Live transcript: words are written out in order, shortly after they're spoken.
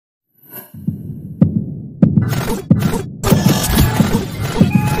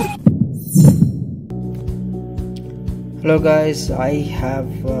Hello guys, I have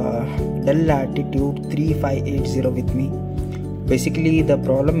Dell Latitude 3580 with me. Basically the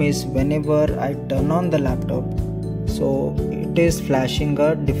problem is whenever I turn on the laptop, so it is flashing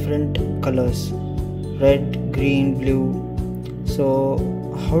different colors, red, green, blue. So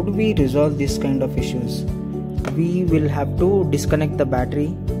how do we resolve this kind of issues? We will have to disconnect the battery,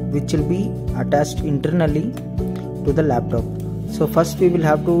 which will be attached internally to the laptop. So first we will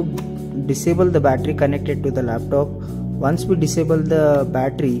have to disable the battery connected to the laptop. Once we disable the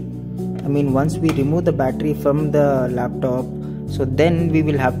battery, once we remove the battery from the laptop, so then we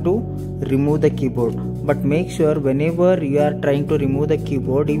will have to remove the keyboard. But make sure whenever you are trying to remove the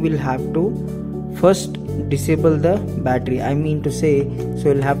keyboard, you will have to first disable the battery. So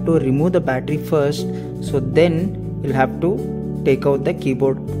you'll have to remove the battery first, so then you'll have to take out the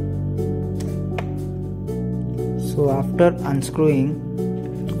keyboard. So after unscrewing,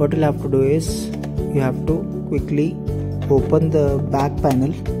 what you'll have to do is you have to quickly open the back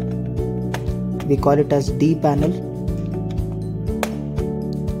panel. We call it as D panel.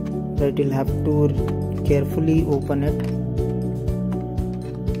 Right, you'll have to carefully open it.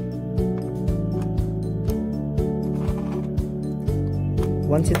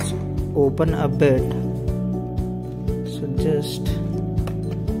 Once it's open a bit, so just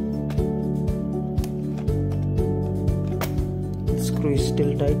the screw is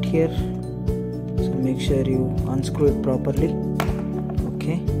still tight here. So make sure you unscrew it properly.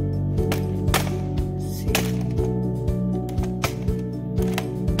 Okay. See.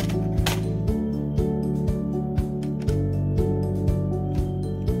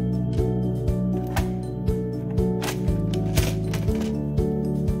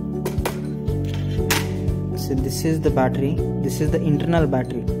 So this is the battery. This is the internal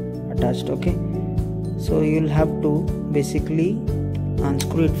battery attached. Okay. So you'll have to basically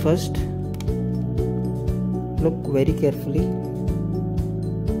unscrew it first. Look very carefully.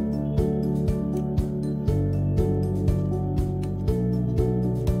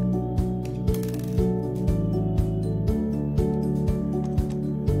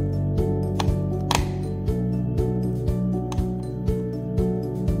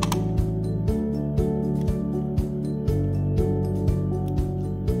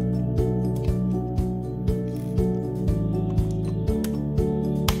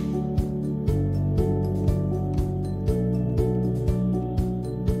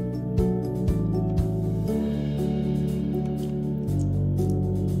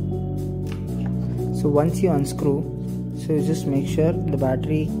 So once you unscrew, so you just make sure the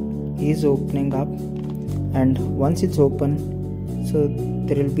battery is opening up, and once it's open, so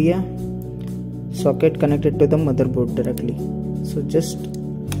there will be a socket connected to the motherboard directly. So just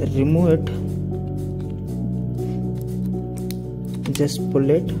remove it, just pull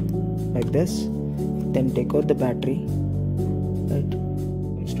it like this, then take out the battery. Right.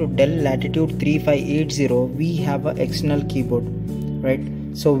 So Dell Latitude 3580, we have an external keyboard, right?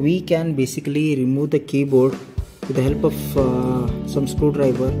 So we can basically remove the keyboard with the help of some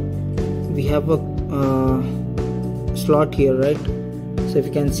screwdriver. We have a slot here, right? So if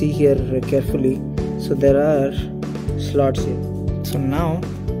you can see here carefully, so there are slots here. So now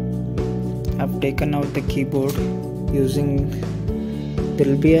I've taken out the keyboard using, there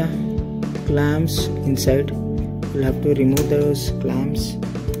will be a clamps inside. You'll have to remove those clamps,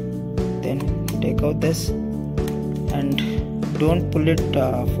 then take out this, and don't pull it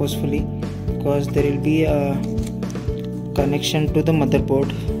forcefully, because there will be a connection to the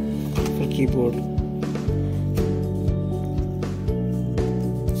motherboard for keyboard.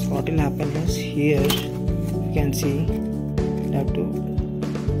 So what will happen is, here you can see you have to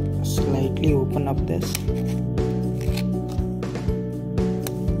slightly open up this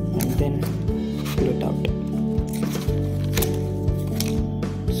and then pull it out.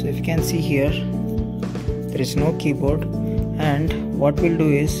 So if you can see here, there is no keyboard. And what we'll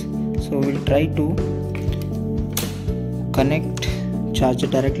do is, so we'll try to connect charger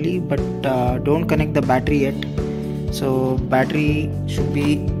directly, but don't connect the battery yet. So battery should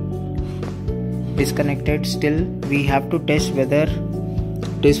be disconnected. Still we have to test whether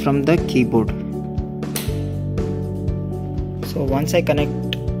it is from the keyboard. So once I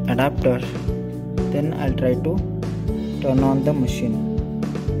connect adapter, then I'll try to turn on the machine.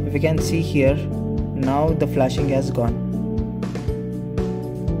 If you can see here, now the flashing has gone.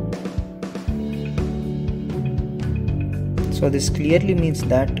 So this clearly means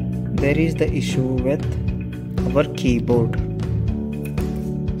that there is the issue with our keyboard.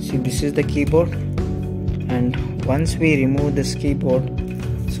 See, this is the keyboard, and once we remove this keyboard,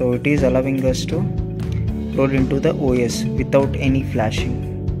 so it is allowing us to load into the OS without any flashing.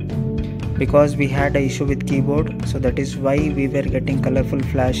 because we had an issue with keyboard, so that is why we were getting colorful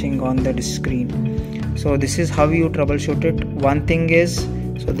flashing on the screen. So this is how you troubleshoot it. One thing is,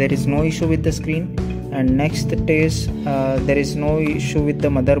 so there is no issue with the screen, and next is there is no issue with the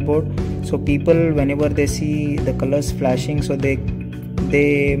motherboard. So people, whenever they see the colors flashing, so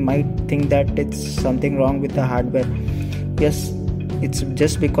they might think that it's something wrong with the hardware. Yes, it's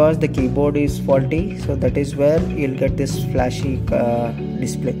just because the keyboard is faulty, so that is where you'll get this flashy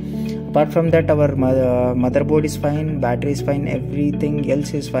display. Apart from that, our motherboard is fine, battery is fine, everything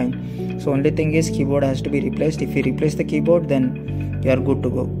else is fine. So only thing is keyboard has to be replaced. If you replace the keyboard, then you are good to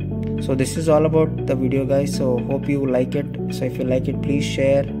go. So this is all about the video, guys. So hope you like it. So if you like it, please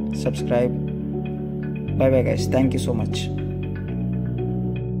share, subscribe. Bye bye guys, thank you so much.